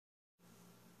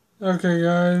Okay,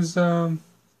 guys, there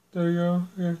you go.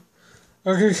 Yeah.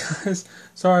 Okay, guys,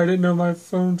 sorry, I didn't know my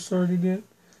phone started yet.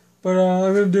 But,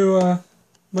 I'm gonna do,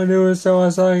 my newest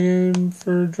LSI game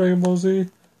for Dragon Ball Z.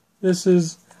 This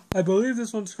is, I believe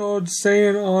this one's called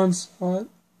Saiyan Onslaught,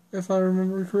 if I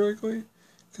remember correctly.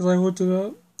 Because I looked it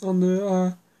up on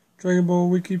the, Dragon Ball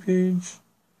wiki page.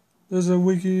 There's a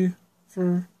wiki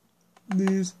for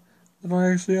these that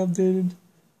I actually updated.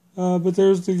 But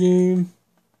there's the game.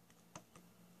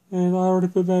 And I already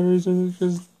put batteries in it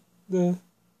because the,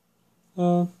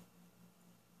 oh,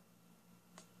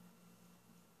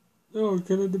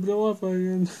 connected to the Wi-Fi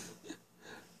again.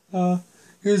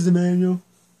 Here's the manual.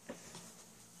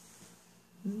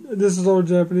 This is all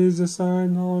Japanese, the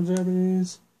sign, all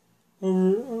Japanese.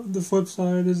 Over the flip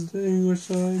side is the English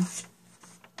side.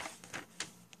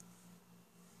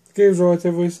 The game's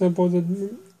relatively simple,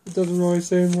 it doesn't really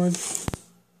say much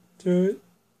to it.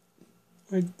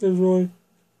 Like, there's really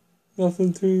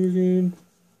nothing to the game.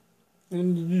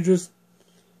 And you just,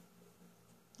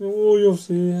 well, you'll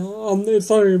see. It's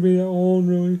not going to be that long,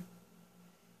 really.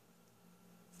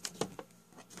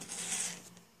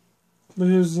 But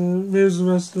here's the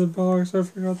rest of the box. I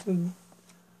forgot to.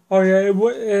 Oh yeah,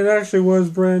 it actually was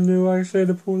brand new. I actually had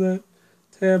to pull that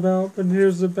tab out. But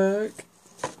here's the back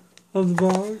of the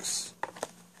box.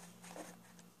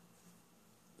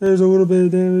 There's a little bit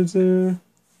of damage there.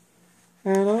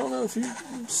 And I don't know if you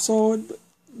saw it, but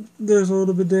there's a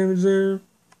little bit of damage there.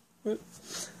 But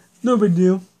no big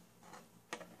deal.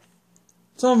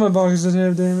 Some of my boxes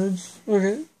have damage.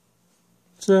 Okay.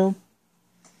 So,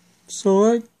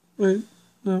 select. Wait,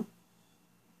 no.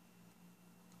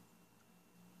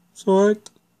 Select.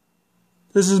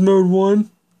 This is mode 1.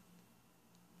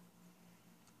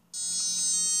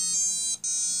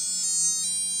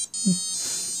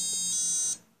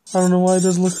 I don't know why it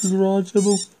doesn't look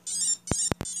garage-able.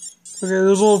 Okay,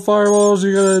 those little fireballs,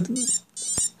 you gotta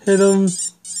hit them.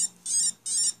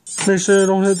 Make sure they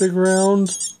don't hit the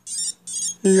ground.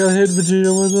 You gotta hit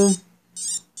Vegeta with them.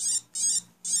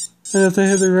 And if they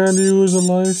hit the ground, you lose a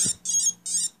life.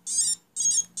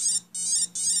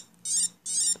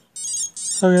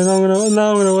 Okay, now I'm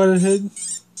gonna let it hit.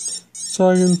 So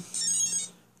I can.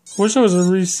 Wish there was a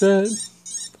reset.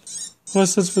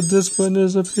 Unless that's what this button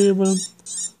is up here, but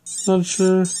I'm not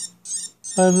sure.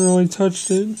 I haven't really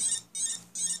touched it.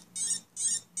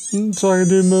 So I can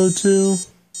do mode 2.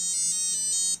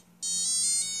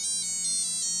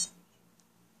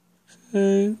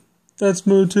 Okay, that's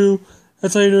mode 2.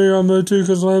 That's how you know you're on mode 2,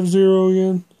 because I have 0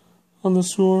 again on the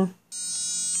score.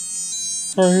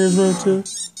 Alright, here's mode 2.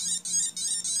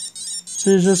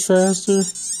 See, it's just faster.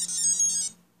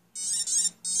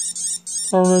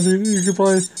 I don't know if you could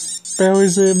probably barely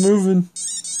see it moving.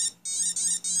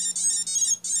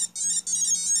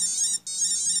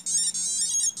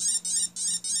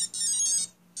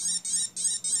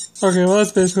 Okay, well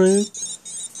that's basically it.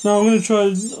 Now I'm gonna try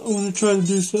to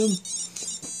do some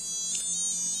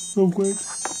real quick.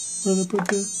 I'm gonna put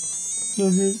this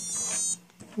down here.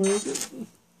 Where is it?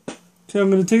 Okay,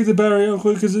 I'm gonna take the battery out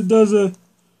quick because it does a.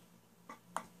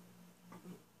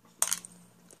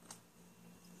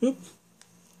 Oop.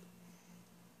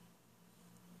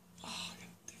 Oh, I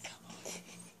gotta take that off.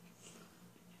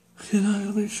 Okay, now I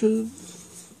gotta make sure the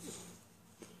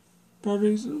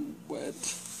batteries are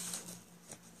wet.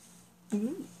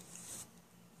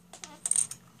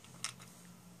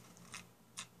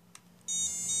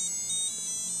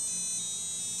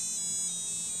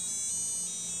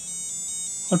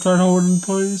 I'll try to hold it in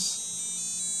place.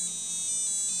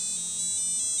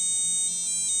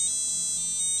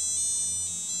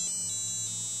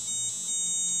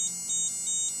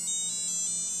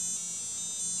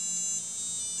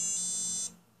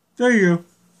 There you go.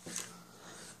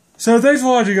 So thanks for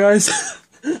watching, guys.